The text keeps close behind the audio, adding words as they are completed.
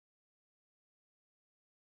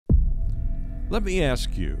Let me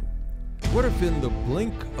ask you, what if in the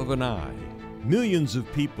blink of an eye, millions of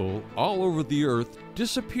people all over the earth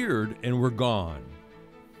disappeared and were gone?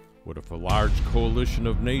 What if a large coalition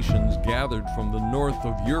of nations gathered from the north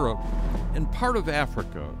of Europe and part of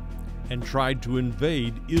Africa and tried to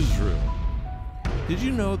invade Israel? Did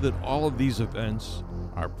you know that all of these events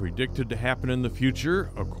are predicted to happen in the future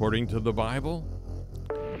according to the Bible?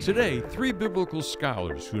 Today, 3 biblical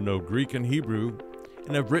scholars who know Greek and Hebrew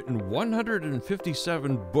and have written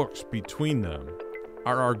 157 books between them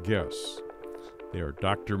are our guests. They are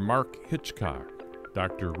Dr. Mark Hitchcock,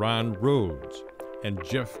 Dr. Ron Rhodes, and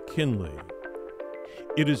Jeff Kinley.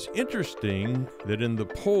 It is interesting that in the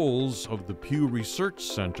polls of the Pew Research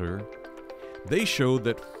Center, they show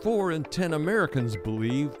that 4 in 10 Americans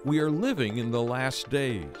believe we are living in the last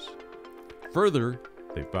days. Further,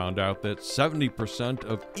 they found out that 70%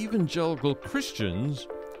 of evangelical Christians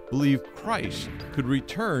believe Christ could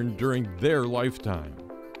return during their lifetime.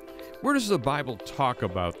 Where does the Bible talk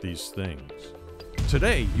about these things?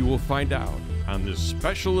 Today, you will find out on this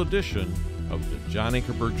special edition of the John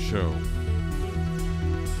Ankerberg Show.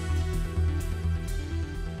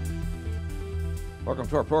 Welcome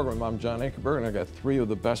to our program. I'm John Ankerberg, and I've got 3 of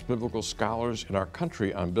the best biblical scholars in our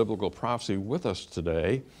country on biblical prophecy with us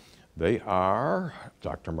today. They are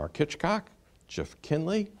Dr. Mark Hitchcock, Jeff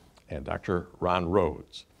Kinley, and Dr. Ron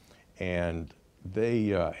Rhodes. And they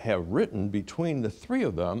have written, between the 3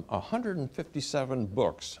 of them, 157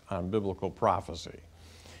 books on biblical prophecy.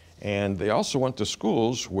 And they also went to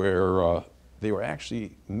schools where they were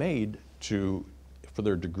actually made to, for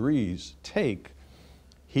their degrees, take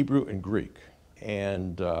Hebrew and Greek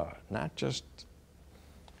and not just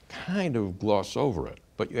kind of gloss over it,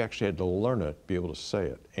 but you actually had to learn it, be able to say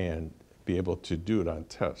it, and be able to do it on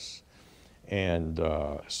tests. And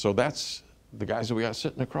so that's the guys that we got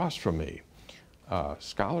sitting across from me.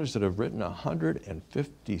 Scholars that have written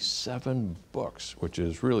 157 books, which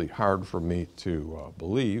is really hard for me to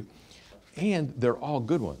believe, and they're all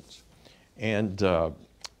good ones. And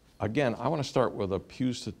again, I want to start with a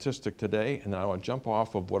Pew statistic today, and then I want to jump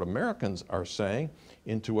off of what Americans are saying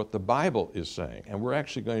into what the Bible is saying. And we're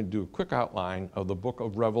actually going to do a quick outline of the book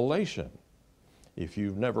of Revelation. If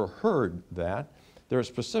you've never heard that, there are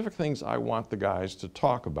specific things I want the guys to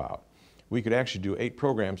talk about. We could actually do 8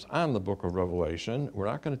 programs on the book of Revelation. We're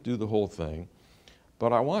not going to do the whole thing,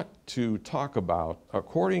 but I want to talk about,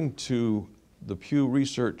 according to the Pew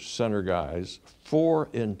Research Center guys, 4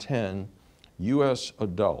 in 10 U.S.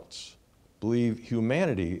 adults believe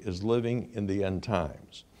humanity is living in the end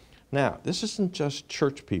times. Now, this isn't just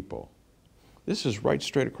church people. This is right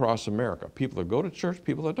straight across America. People that go to church,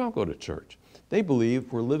 people that don't go to church. They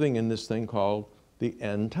believe we're living in this thing called the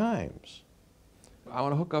end times. I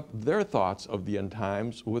want to hook up their thoughts of the end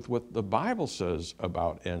times with what the Bible says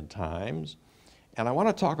about end times. And I want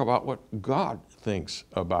to talk about what God thinks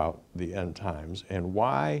about the end times and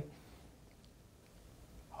why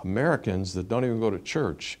Americans that don't even go to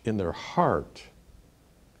church, in their heart,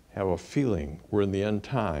 have a feeling we're in the end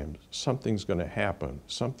times, something's going to happen,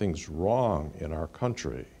 something's wrong in our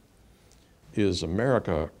country. Is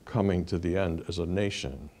America coming to the end as a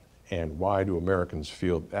nation? And why do Americans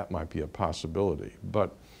feel that might be a possibility?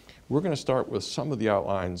 But we're going to start with some of the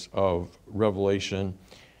outlines of Revelation.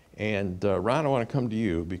 And Ron, I want to come to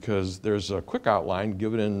you because there's a quick outline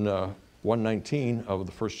given in 119 of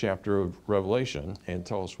the first chapter of Revelation, and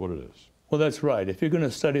tell us what it is. Well, that's right. If you're going to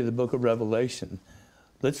study the book of Revelation,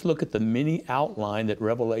 let's look at the mini outline that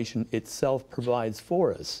Revelation itself provides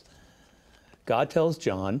for us. God tells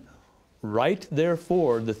John, "Write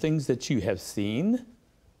therefore the things that you have seen,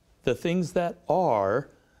 the things that are,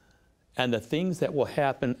 and the things that will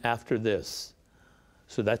happen after this."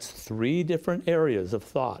 So that's 3 different areas of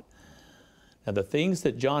thought. Now, the things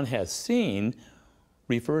that John has seen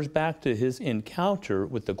refers back to his encounter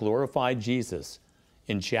with the glorified Jesus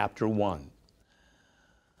in chapter 1.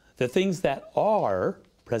 The things that are,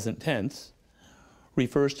 present tense,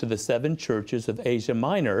 refers to the 7 churches of Asia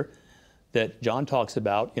Minor that John talks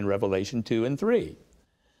about in Revelation 2 and 3.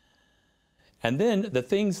 And then the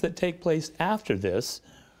things that take place after this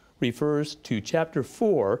refers to chapter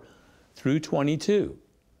 4 through 22.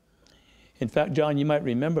 In fact, John, you might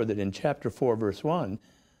remember that in chapter 4, verse 1,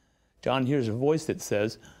 John hears a voice that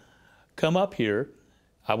says, "Come up here,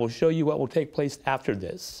 I will show you what will take place after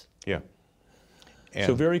this." Yeah. And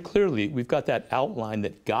so very clearly, we've got that outline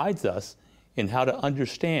that guides us in how to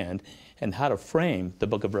understand and how to frame the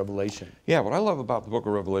book of Revelation. yeah, what I love about the book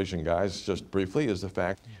of Revelation, guys, just briefly, is the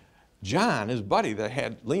fact John, his buddy that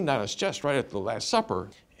had leaned on his chest right at the Last Supper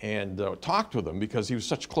and talked with him because he was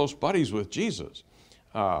such close buddies with Jesus,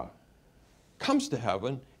 comes to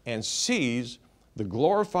heaven and sees the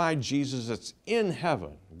glorified Jesus that's in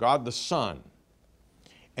heaven, God the Son.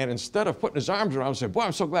 And instead of putting his arms around him and saying, boy,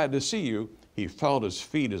 I'm so glad to see you, he fell at his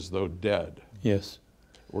feet as though dead. Yes.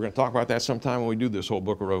 We're going to talk about that sometime when we do this whole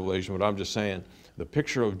book of Revelation, but I'm just saying the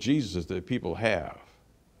picture of Jesus that people have,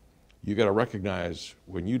 you got to recognize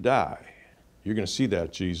when you die, you're going to see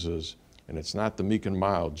that Jesus, and it's not the meek and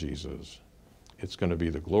mild Jesus. It's going to be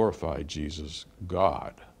the glorified Jesus,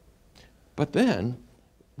 God. But then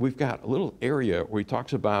we've got a little area where he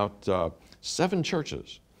talks about 7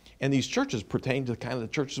 churches. And these churches pertain to the kind of the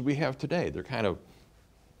churches we have today. They're kind of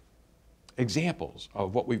examples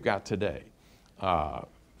of what we've got today. 5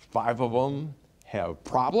 of them have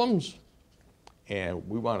problems, and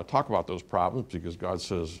we want to talk about those problems because God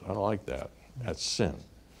says, I don't like that. That's sin.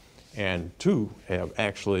 And 2 have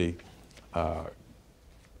actually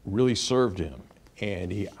really served him,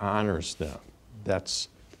 and he honors them. That's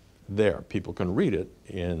there. People can read it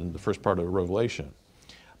in the first part of the Revelation.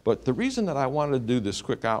 But the reason that I wanted to do this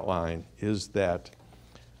quick outline is that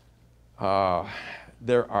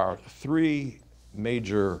there are 3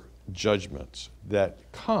 major judgments that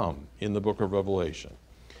come in the book of Revelation.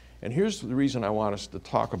 And here's the reason I want us to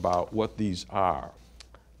talk about what these are.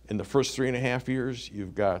 In the first 3.5 years,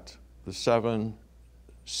 you've got the 7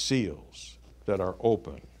 seals that are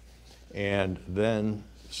open. And then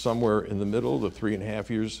somewhere in the middle, the 3.5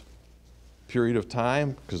 years period of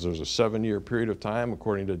time, because there's a 7-year period of time,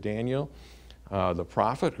 according to Daniel, the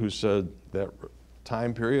prophet who said that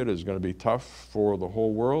time period is going to be tough for the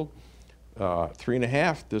whole world.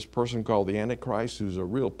 3.5, this person called the Antichrist, who's a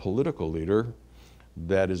real political leader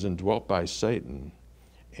that is indwelt by Satan.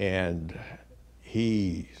 And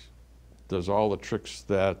he does all the tricks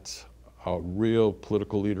that a real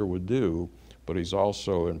political leader would do, but he's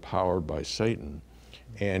also empowered by Satan.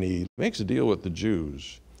 And he makes a deal with the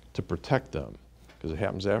Jews to protect them, because it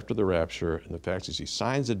happens after the rapture. And the fact is he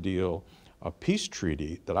signs a deal, a peace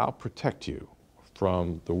treaty, that I'll protect you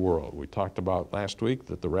from the world. We talked about last week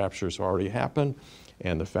that the rapture's already happened,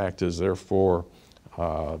 and the fact is, therefore,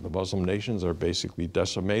 the Muslim nations are basically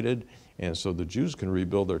decimated, and so the Jews can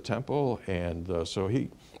rebuild their temple. And so he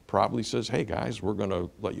probably says, hey guys, we're going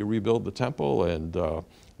to let you rebuild the temple, and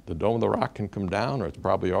the Dome of the Rock can come down, or it's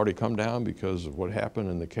probably already come down because of what happened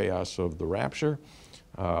in the chaos of the rapture,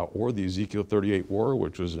 or the Ezekiel 38 war,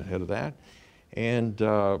 which was ahead of that. And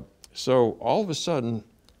so all of a sudden,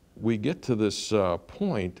 we get to this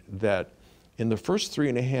point that in the first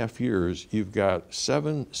 3.5 years, you've got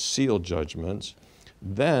 7 seal judgments.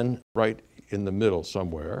 Then, right in the middle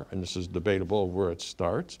somewhere, and this is debatable where it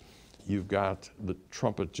starts, you've got the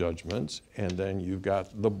trumpet judgments, and then you've got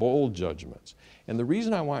the bowl judgments. And the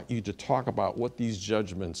reason I want you to talk about what these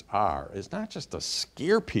judgments are is not just to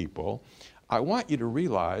scare people. I want you to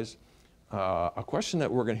realize a question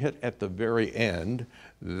that we're going to hit at the very end,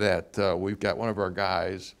 that we've got one of our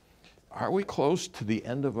guys, are we close to the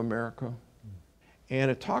end of America? And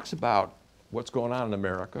it talks about what's going on in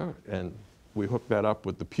America, and we hook that up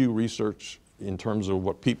with the Pew Research in terms of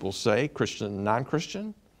what people say, Christian and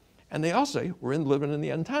non-Christian. And they all say we're living in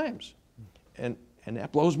the end times. And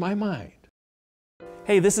that blows my mind.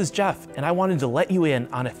 Hey, this is Jeff, and I wanted to let you in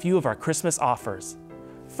on a few of our Christmas offers.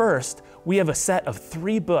 First, we have a set of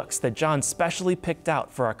 3 books that John specially picked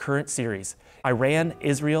out for our current series, Iran,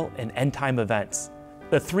 Israel, and End Time Events.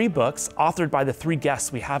 The 3 books, authored by the 3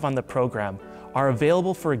 guests we have on the program, are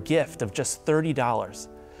available for a gift of just $30.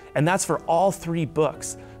 And that's for all 3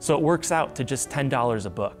 books, so it works out to just $10 a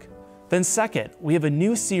book. Then second, we have a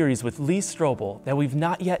new series with Lee Strobel that we've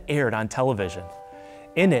not yet aired on television.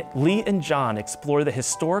 In it, Lee and John explore the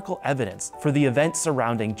historical evidence for the events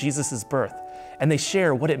surrounding Jesus' birth, and they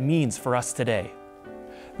share what it means for us today.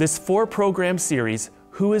 This 4-program series,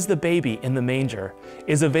 Who is the Baby in the Manger,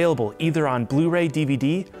 is available either on Blu-ray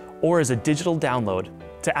DVD or as a digital download.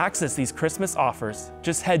 To access these Christmas offers,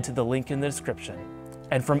 just head to the link in the description.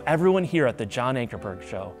 And from everyone here at the John Ankerberg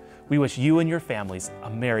Show, we wish you and your families a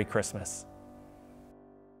Merry Christmas.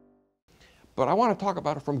 But I want to talk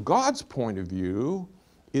about it from God's point of view,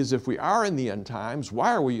 is if we are in the end times,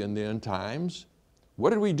 why are we in the end times?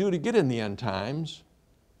 What did we do to get in the end times?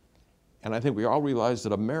 And I think we all realize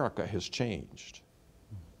that America has changed.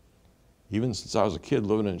 Even since I was a kid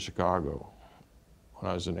living in Chicago. When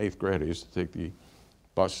I was in 8th grade, I used to take the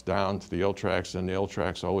bus down to the L tracks and the L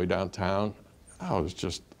tracks all the way downtown. I was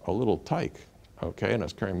just a little tyke, okay? And I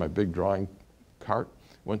was carrying my big drawing cart,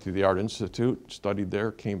 went to the Art Institute, studied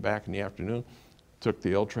there, came back in the afternoon, took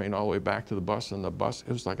the L train all the way back to the bus, and the bus,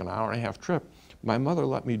 it was like an hour-and-a-half trip. My mother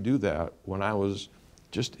let me do that when I was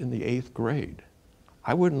just in the 8th grade.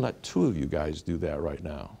 I wouldn't let 2 of you guys do that right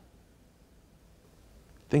now.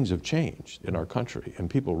 things have changed in our country, and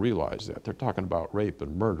people realize that. They're talking about rape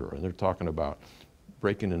and murder, and they're talking about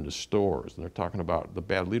breaking into stores, and they're talking about the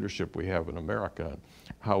bad leadership we have in America, and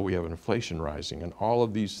how we have inflation rising, and all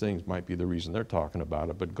of these things might be the reason they're talking about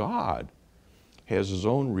it, but God has his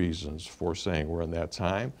own reasons for saying we're in that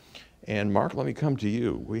time. And Mark, let me come to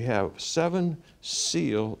you. We have 7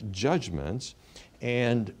 seal judgments,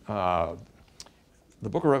 and the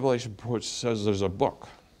book of Revelation says there's a book.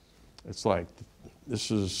 It's like, this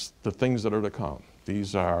is the things that are to come.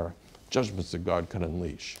 These are judgments that God can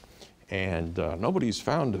unleash. And nobody's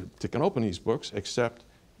found that can open these books except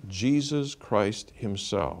Jesus Christ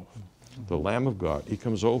himself, the Lamb of God. He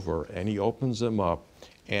comes over and he opens them up.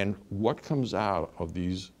 And what comes out of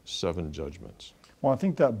these 7 judgments? Well, I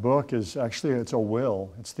think that book is actually, it's a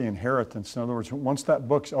will. It's the inheritance. In other words, once that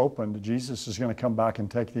book's opened, Jesus is going to come back and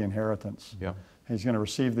take the inheritance. Yeah. He's going to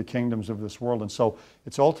receive the kingdoms of this world. And so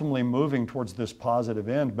it's ultimately moving towards this positive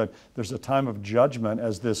end, but there's a time of judgment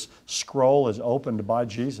as this scroll is opened by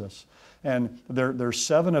Jesus. And there's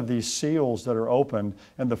 7 of these seals that are opened,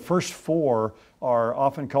 and the first 4 are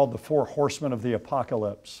often called the 4 horsemen of the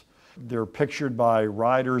apocalypse. They're pictured by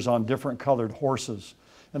riders on different colored horses.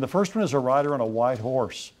 And the first one is a rider on a white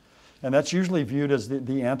horse. And that's usually viewed as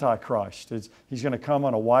the Antichrist. He's going to come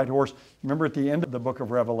on a white horse. Remember at the end of the book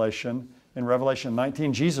of Revelation, in Revelation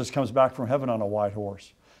 19, Jesus comes back from heaven on a white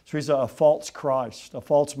horse. So he's a false Christ, a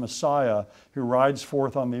false Messiah who rides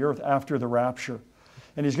forth on the earth after the rapture.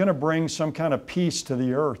 And he's going to bring some kind of peace to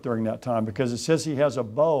the earth during that time, because it says he has a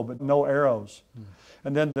bow but no arrows.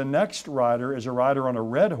 And then the next rider is a rider on a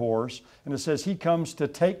red horse, and it says he comes to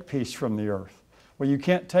take peace from the earth. Well, you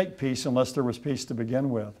can't take peace unless there was peace to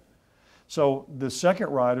begin with. So the second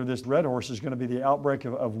rider, this red horse, is going to be the outbreak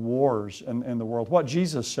of wars in the world. What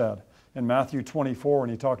Jesus said in Matthew 24 when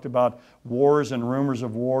he talked about wars and rumors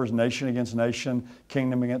of wars, nation against nation,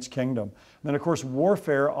 kingdom against kingdom. And then, of course,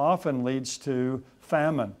 warfare often leads to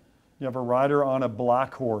famine. You have a rider on a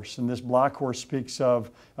black horse, and this black horse speaks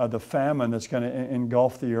of the famine that's going to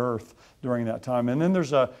engulf the earth during that time. And then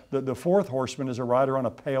there's the fourth horseman is a rider on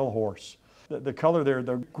a pale horse. The color there,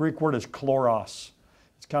 the Greek word is chloros.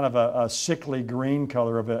 It's kind of a sickly green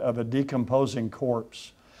color of a decomposing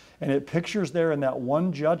corpse. And it pictures there in that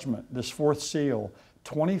one judgment, this fourth seal,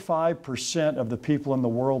 25% of the people in the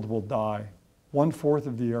world will die. 1/4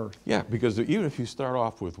 of the earth. Yeah, because even if you start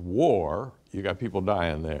off with war, you got people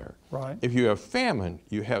dying there. Right. If you have famine,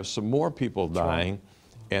 you have some more people dying,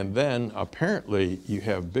 and then apparently you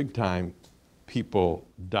have big time people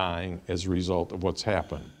dying as a result of what's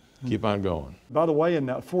happened. Keep on going. By the way, in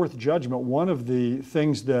that fourth judgment, one of the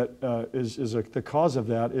things that is the cause of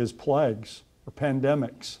that is plagues or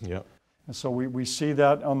pandemics. Yep. And so we see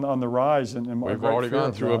that on the rise. And we've already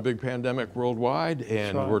gone through a big pandemic worldwide,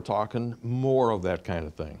 and right. we're talking more of that kind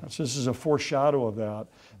of thing. So this is a foreshadow of that.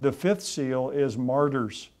 The fifth seal is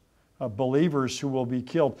martyrs, believers who will be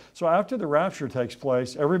killed. So after the rapture takes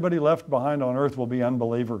place, everybody left behind on earth will be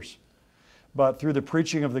unbelievers. But through the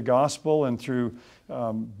preaching of the gospel and through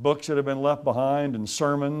books that have been left behind and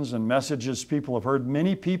sermons and messages people have heard,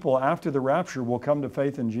 many people after the rapture will come to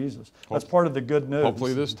faith in Jesus. That's part of the good news.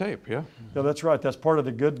 Hopefully this tape, yeah. Yeah, that's right. That's part of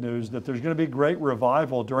the good news, that there's going to be great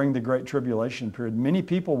revival during the Great Tribulation period. Many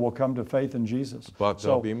people will come to faith in Jesus. But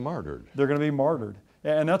they'll be martyred. They're going to be martyred.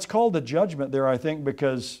 And that's called the judgment there, I think,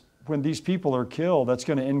 because when these people are killed, that's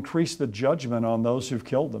going to increase the judgment on those who've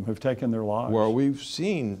killed them, who've taken their lives. Well, we've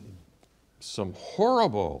seen some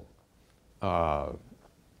horrible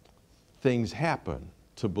things happen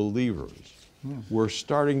to believers. We're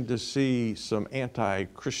starting to see some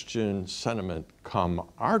anti-Christian sentiment come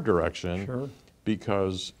our direction. Sure.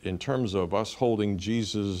 Because in terms of us holding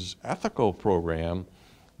Jesus' ethical program,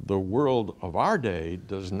 the world of our day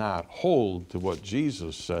does not hold to what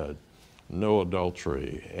Jesus said, no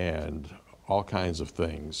adultery and all kinds of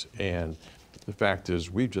things. And the fact is,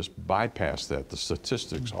 we've just bypassed that. The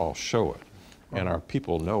statistics all show it, and our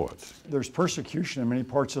people know it. There's persecution in many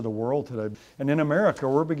parts of the world today. And in America,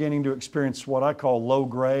 we're beginning to experience what I call low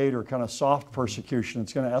grade or kind of soft persecution.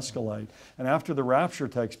 It's going to escalate. And after the rapture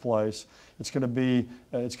takes place, it's going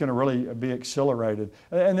to really be accelerated.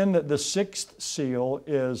 And then the sixth seal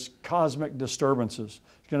is cosmic disturbances.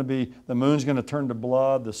 It's going to be, the moon's going to turn to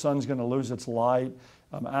blood, the sun's going to lose its light,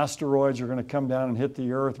 asteroids are going to come down and hit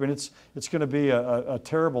the earth. I mean, it's going to be a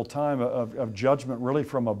terrible time of judgment really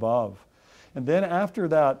from above. And then after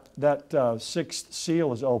that sixth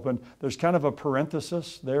seal is opened, there's kind of a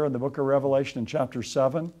parenthesis there in the book of Revelation in chapter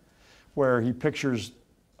 7, where he pictures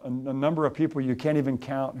a number of people you can't even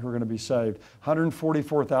count who are going to be saved.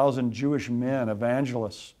 144,000 Jewish men,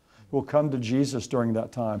 evangelists, will come to Jesus during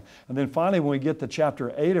that time. And then finally, when we get to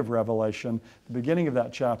chapter 8 of Revelation, the beginning of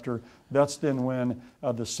that chapter, that's then when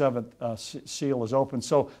the seventh seal is opened.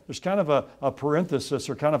 So there's kind of a parenthesis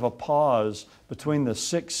or kind of a pause between the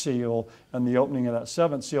sixth seal and the opening of that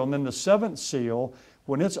seventh seal. And then the seventh seal,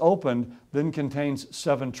 when it's opened, then contains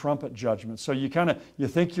 7 trumpet judgments. So you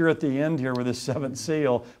think you're at the end here with this seventh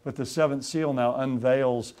seal, but the seventh seal now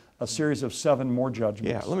unveils a series of 7 more judgments.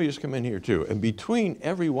 Yeah, let me just come in here too. And between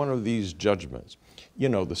every one of these judgments, you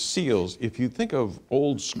know, the seals, if you think of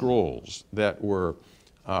old scrolls that were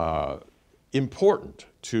important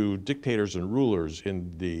to dictators and rulers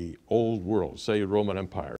in the old world, say Roman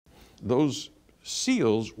Empire, those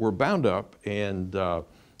seals were bound up and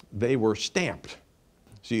they were stamped.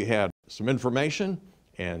 So you had some information,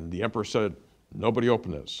 and the emperor said, nobody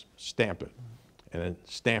open this, stamp it, and then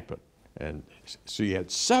stamp it. And so you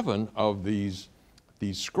had 7 of these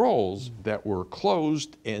scrolls that were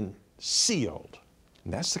closed and sealed.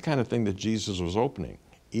 And that's the kind of thing that Jesus was opening.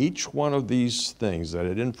 Each one of these things that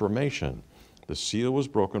had information, the seal was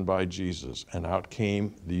broken by Jesus, and out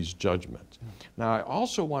came these judgments. Now, I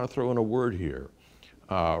also want to throw in a word here.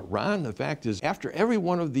 Ron, the fact is, after every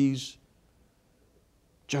one of these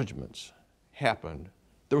judgments happened,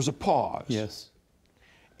 there was a pause. Yes.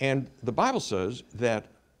 And the Bible says that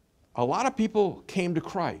a lot of people came to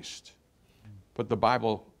Christ, but the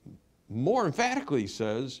Bible more emphatically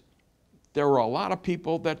says there were a lot of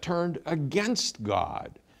people that turned against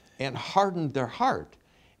God and hardened their heart.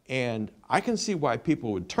 And I can see why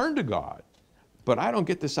people would turn to God, but I don't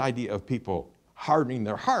get this idea of people hardening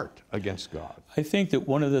their heart against God. I think that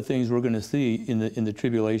one of the things we're going to see in the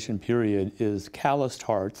tribulation period is calloused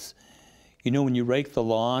hearts. You know, when you rake the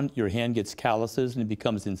lawn, your hand gets calluses and it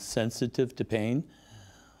becomes insensitive to pain.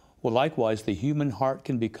 Well, likewise, the human heart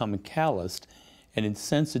can become calloused and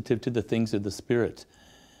insensitive to the things of the Spirit.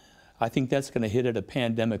 I think that's going to hit at a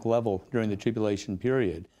pandemic level during the tribulation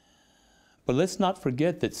period. But let's not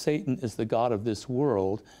forget that Satan is the god of this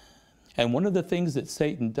world. And one of the things that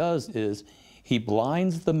Satan does is he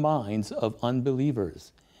blinds the minds of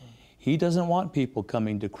unbelievers. He doesn't want people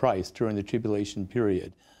coming to Christ during the tribulation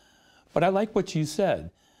period. But I like what you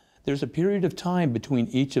said. There's a period of time between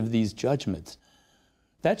each of these judgments.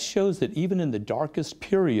 That shows that even in the darkest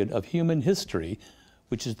period of human history,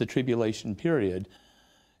 which is the tribulation period,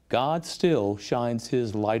 God still shines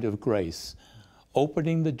His light of grace,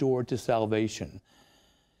 opening the door to salvation.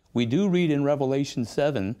 We do read in Revelation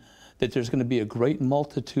 7 that there's going to be a great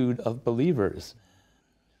multitude of believers.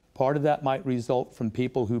 Part of that might result from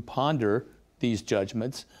people who ponder these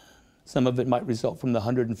judgments. Some of it might result from the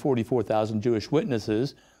 144,000 Jewish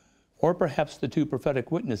witnesses, or perhaps the 2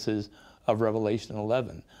 prophetic witnesses of Revelation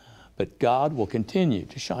 11. But God will continue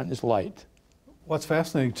to shine His light. What's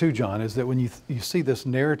fascinating too, John, is that when you see this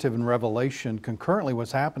narrative in Revelation, concurrently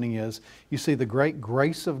what's happening is you see the great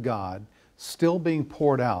grace of God still being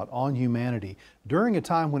poured out on humanity during a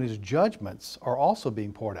time when His judgments are also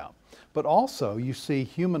being poured out. But also you see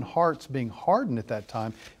human hearts being hardened at that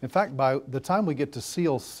time. In fact, by the time we get to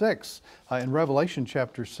seal 6 in Revelation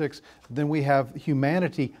chapter 6, then we have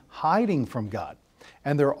humanity hiding from God.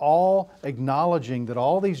 And they're all acknowledging that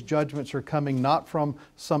all these judgments are coming not from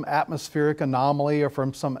some atmospheric anomaly or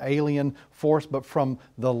from some alien force, but from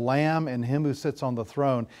the Lamb and Him who sits on the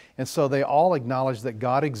throne. And so they all acknowledge that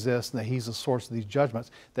God exists and that He's the source of these judgments.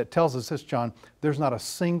 That tells us this, John, there's not a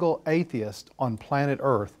single atheist on planet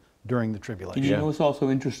Earth during the tribulation. You know what's also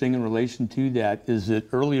interesting in relation to that is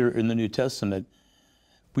that earlier in the New Testament,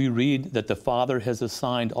 we read that the Father has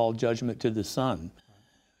assigned all judgment to the Son.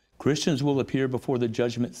 Christians will appear before the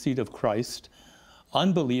judgment seat of Christ.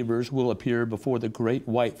 Unbelievers will appear before the great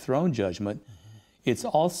white throne judgment. It's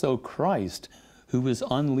also Christ who is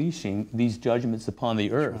unleashing these judgments upon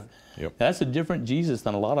the earth. Right. Yep. That's a different Jesus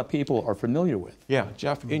than a lot of people are familiar with. Yeah,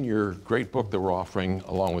 Jeff, in your great book that we're offering,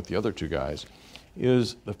 along with the other 2 guys,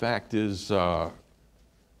 is the fact is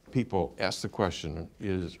people ask the question,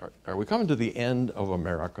 are we coming to the end of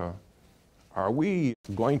America? Are we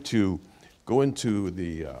going to go into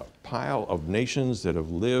the pile of nations that have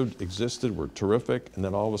lived, existed, were terrific, and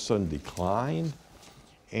then all of a sudden decline?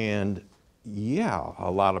 And yeah,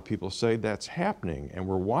 a lot of people say that's happening, and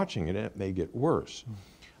we're watching it, and it may get worse.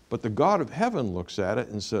 But the God of heaven looks at it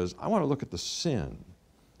and says, I want to look at the sin.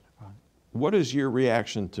 What is your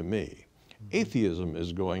reaction to me? Atheism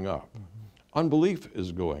is going up. Unbelief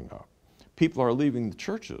is going up. People are leaving the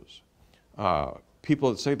churches.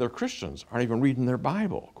 People that say they're Christians aren't even reading their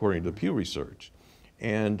Bible, according to Pew Research.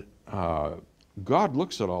 And God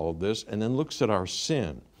looks at all of this and then looks at our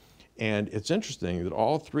sin. And it's interesting that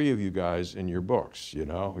all 3 of you guys in your books, you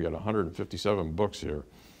know, we got 157 books here,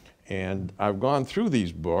 And I've gone through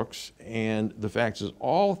these books, and the fact is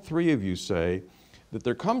all three of you say that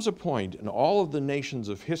there comes a point in all of the nations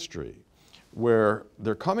of history where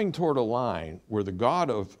they're coming toward a line where the God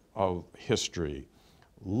of history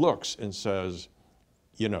looks and says,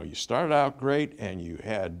 you know, you started out great and you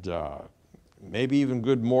had maybe even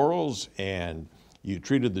good morals and you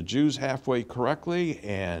treated the Jews halfway correctly,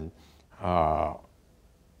 and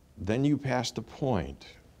then you passed a point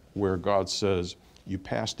where God says, you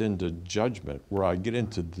passed into judgment, where I get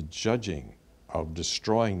into the judging of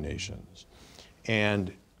destroying nations.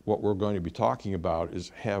 And what we're going to be talking about is,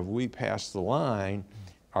 have we passed the line?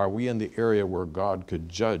 Are we in the area where God could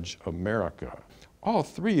judge America? All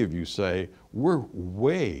three of you say, we're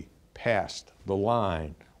way past the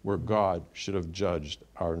line where God should have judged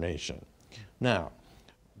our nation. Now,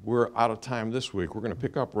 we're out of time this week. We're going to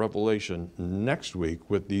pick up Revelation next week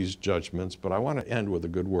with these judgments, but I want to end with a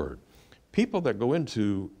good word. People that go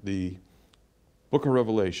into the book of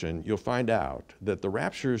Revelation, you'll find out that the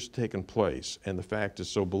rapture's taken place, and the fact is,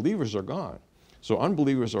 so believers are gone. So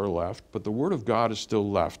unbelievers are left, but the Word of God is still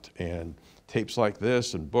left, and tapes like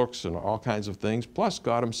this and books and all kinds of things, plus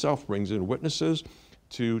God himself brings in witnesses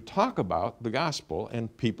to talk about the gospel,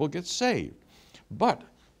 and people get saved. But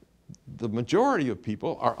the majority of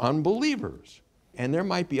people are unbelievers. And there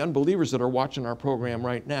might be unbelievers that are watching our program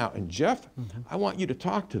right now. And Jeff, I want you to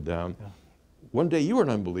talk to them. Yeah. One day you were an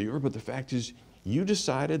unbeliever, but the fact is you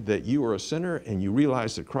decided that you were a sinner and you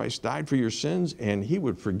realized that Christ died for your sins and he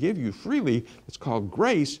would forgive you freely. It's called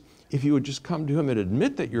grace. If you would just come to him and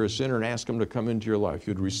admit that you're a sinner and ask him to come into your life,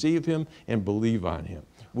 you'd receive him and believe on him.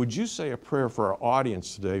 Would you say a prayer for our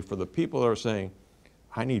audience today, for the people that are saying,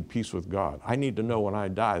 I need peace with God. I need to know when I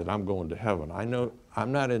die that I'm going to heaven. I know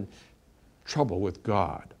I'm not in trouble with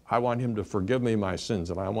God. I want him to forgive me my sins,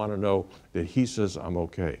 and I want to know that he says I'm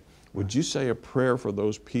okay. Would you say a prayer for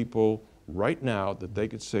those people right now that they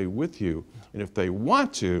could say with you, and if they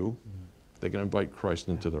want to, they can invite Christ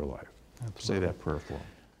into their life? Absolutely. Say that prayer for them.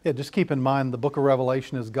 Yeah, just keep in mind the book of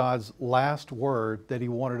Revelation is God's last word that he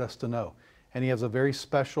wanted us to know. And he has a very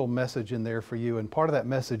special message in there for you. And part of that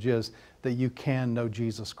message is that you can know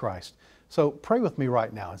Jesus Christ. So pray with me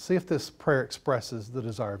right now and see if this prayer expresses the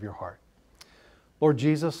desire of your heart. Lord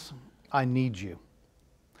Jesus, I need you.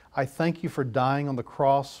 I thank you for dying on the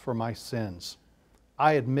cross for my sins.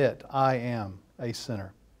 I admit I am a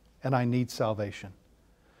sinner and I need salvation.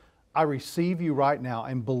 I receive you right now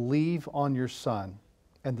and believe on your Son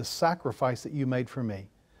and the sacrifice that you made for me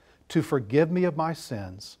to forgive me of my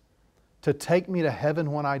sins, to take me to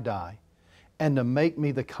heaven when I die, and to make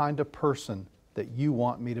me the kind of person that you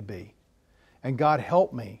want me to be. And God,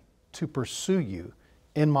 help me to pursue you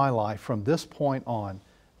in my life from this point on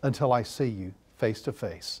until I see you face to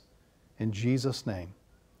face. In Jesus' name,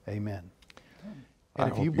 amen.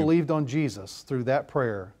 And if you believed on Jesus through that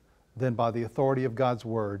prayer, then by the authority of God's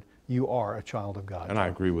Word, you are a child of God. And I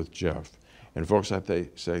agree with Jeff. And folks, I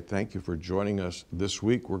say thank you for joining us this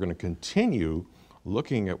week. We're going to continue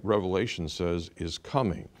looking at Revelation says is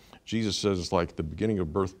coming. Jesus says it's like the beginning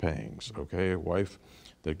of birth pangs, okay? A wife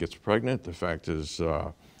that gets pregnant, the fact is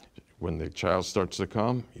when the child starts to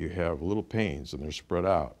come, you have little pains and they're spread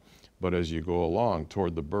out. But as you go along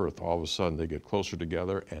toward the birth, all of a sudden they get closer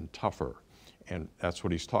together and tougher. And that's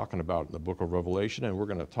what he's talking about in the book of Revelation. And we're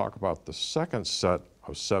going to talk about the second set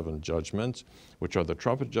of 7 judgments, which are the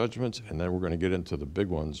trumpet judgments, and then we're going to get into the big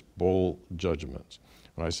ones, bowl judgments.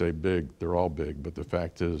 When I say big, they're all big, but the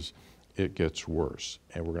fact is it gets worse.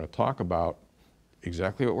 And we're going to talk about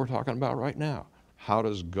exactly what we're talking about right now. How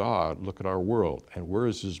does God look at our world? And where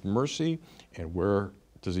is his mercy? And where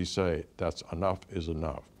does he say that's enough is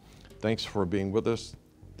enough? Thanks for being with us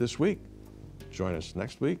this week. Join us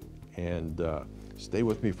next week. And stay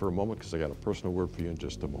with me for a moment because I got a personal word for you in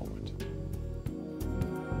just a moment.